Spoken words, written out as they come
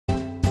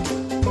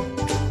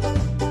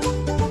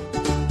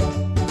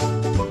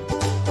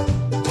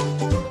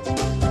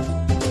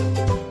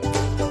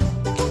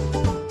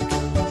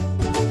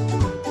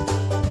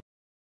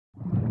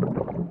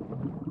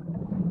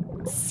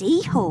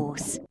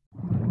Seahorse.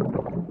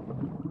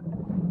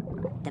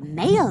 The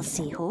male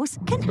seahorse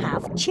can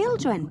have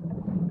children.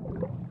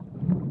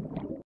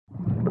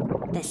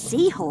 The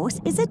seahorse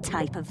is a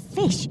type of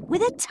fish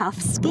with a tough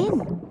skin.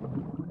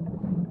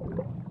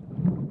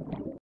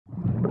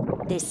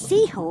 The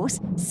seahorse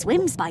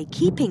swims by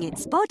keeping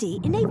its body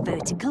in a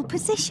vertical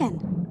position.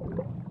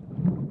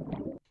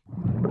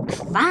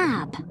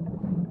 Crab.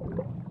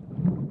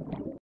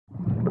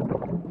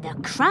 The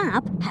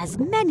crab has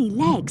many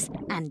legs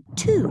and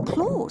 2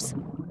 claws.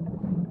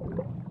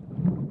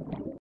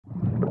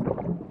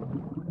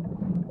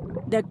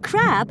 The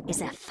crab is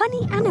a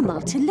funny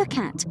animal to look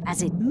at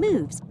as it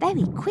moves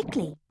very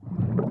quickly.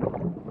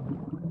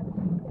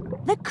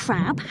 The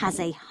crab has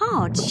a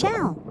hard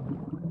shell.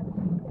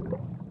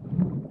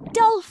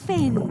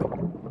 Dolphin.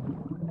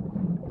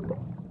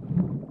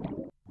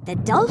 The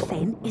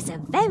dolphin is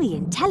a very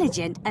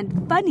intelligent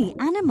and funny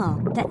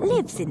animal that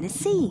lives in the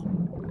sea.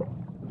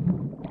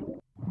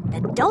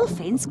 The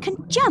dolphins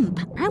can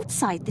jump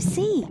outside the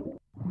sea.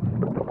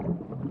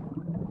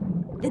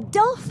 The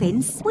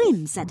dolphin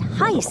swims at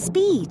high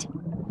speed.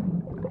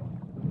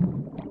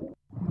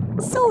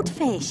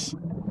 Swordfish.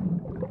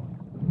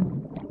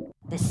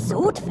 The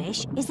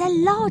swordfish is a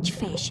large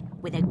fish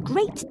with a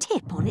great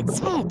tip on its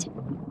head.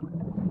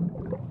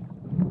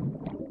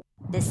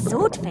 The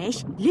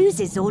swordfish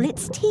loses all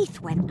its teeth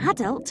when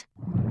adult.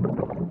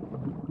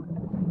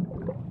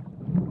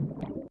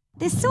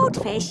 The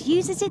swordfish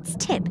uses its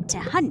tip to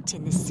hunt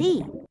in the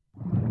sea.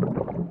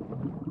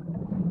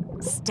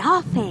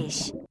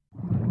 Starfish.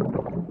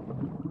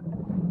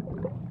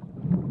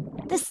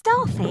 The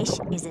starfish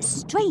is a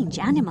strange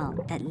animal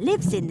that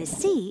lives in the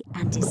sea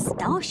and is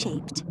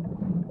star-shaped.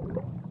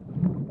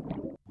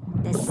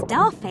 The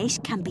starfish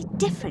can be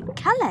different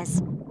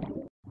colours.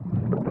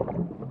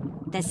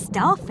 The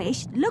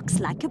starfish looks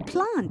like a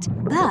plant,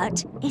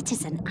 but it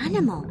is an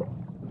animal.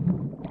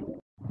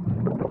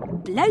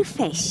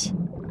 Blowfish.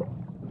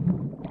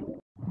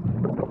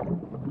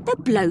 The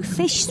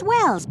blowfish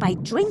swells by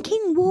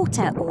drinking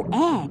water or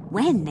air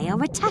when they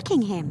are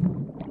attacking him.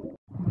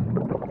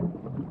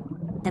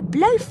 The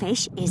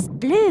blowfish is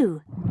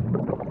blue.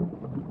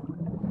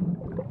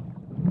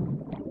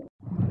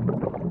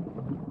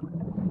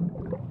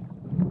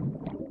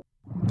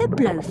 The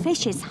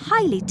blowfish is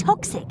highly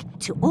toxic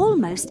to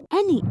almost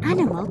any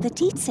animal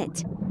that eats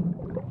it.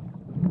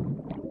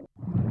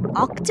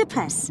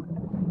 Octopus.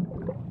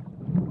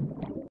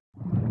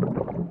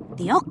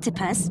 The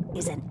octopus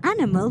is an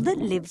animal that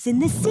lives in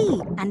the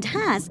sea and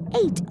has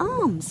 8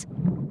 arms.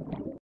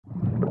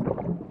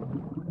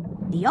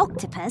 The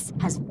octopus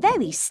has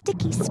very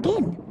sticky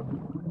skin.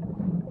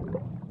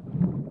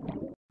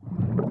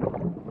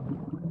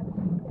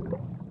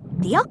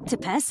 The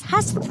octopus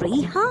has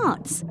 3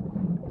 hearts.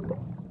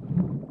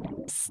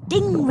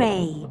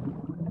 Stingray.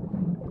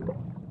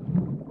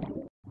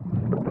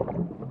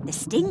 The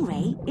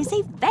stingray is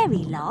a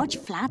very large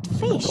flat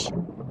fish.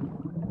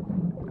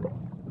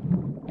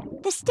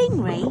 The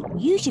stingray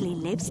usually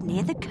lives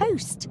near the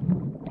coast.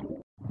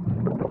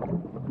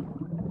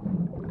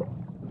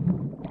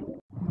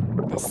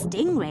 The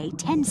stingray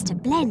tends to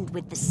blend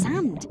with the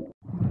sand.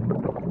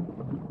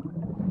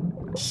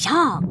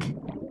 Shark.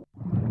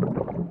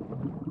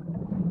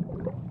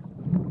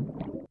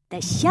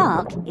 The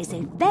shark is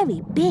a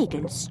very big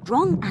and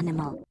strong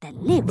animal that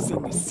lives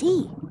in the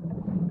sea.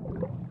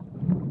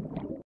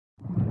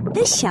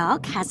 The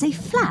shark has a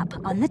flap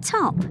on the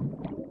top.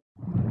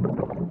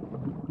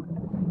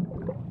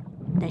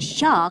 The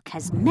shark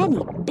has many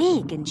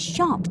big and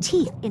sharp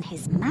teeth in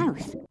his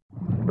mouth.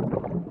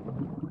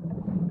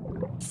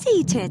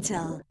 Sea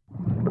turtle.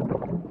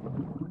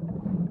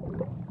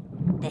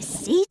 The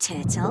sea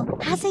turtle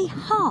has a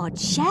hard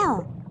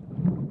shell.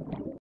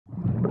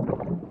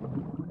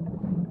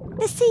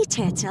 The sea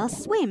turtle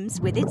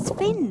swims with its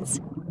fins.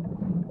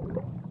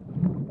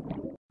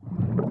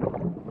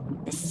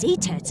 The sea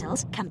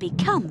turtles can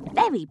become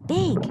very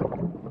big.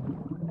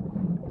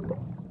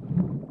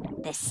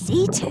 The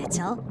sea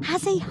turtle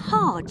has a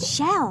hard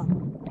shell.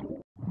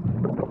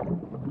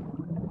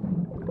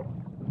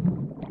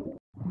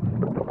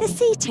 The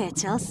sea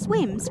turtle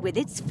swims with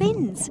its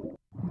fins.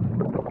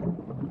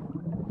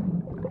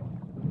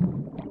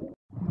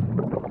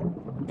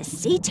 The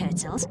sea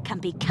turtles can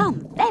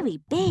become very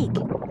big.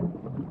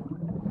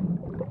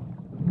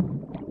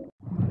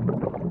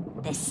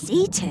 The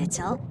sea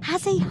turtle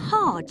has a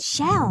hard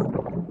shell.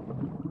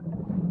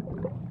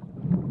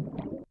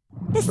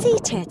 The sea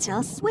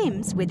turtle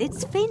swims with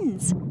its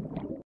fins.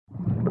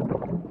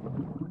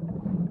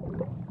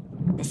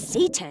 The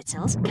sea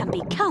turtles can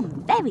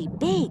become very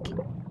big.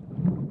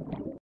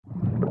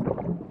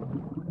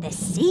 The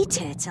sea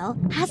turtle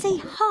has a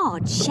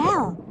hard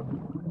shell.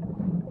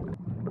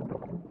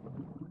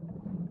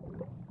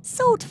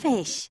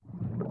 Swordfish.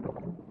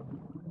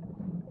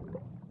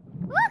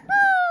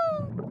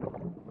 Woohoo!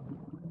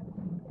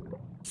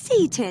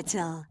 Sea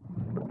turtle.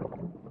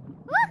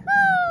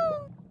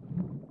 Woohoo!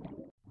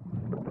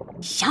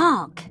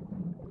 Shark.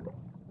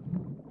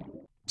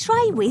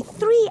 Try with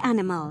 3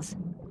 animals.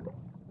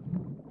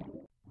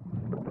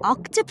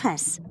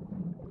 Octopus.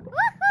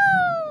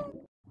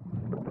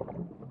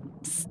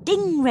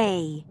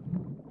 Stingray.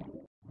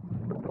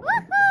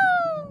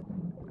 Woohoo!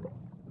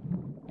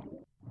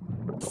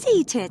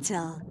 Sea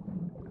turtle.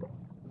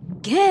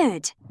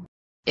 Good.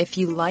 If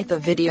you like the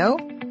video,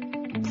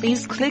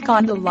 please click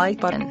on the like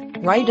button,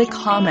 write a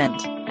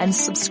comment, and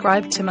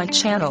subscribe to my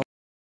channel.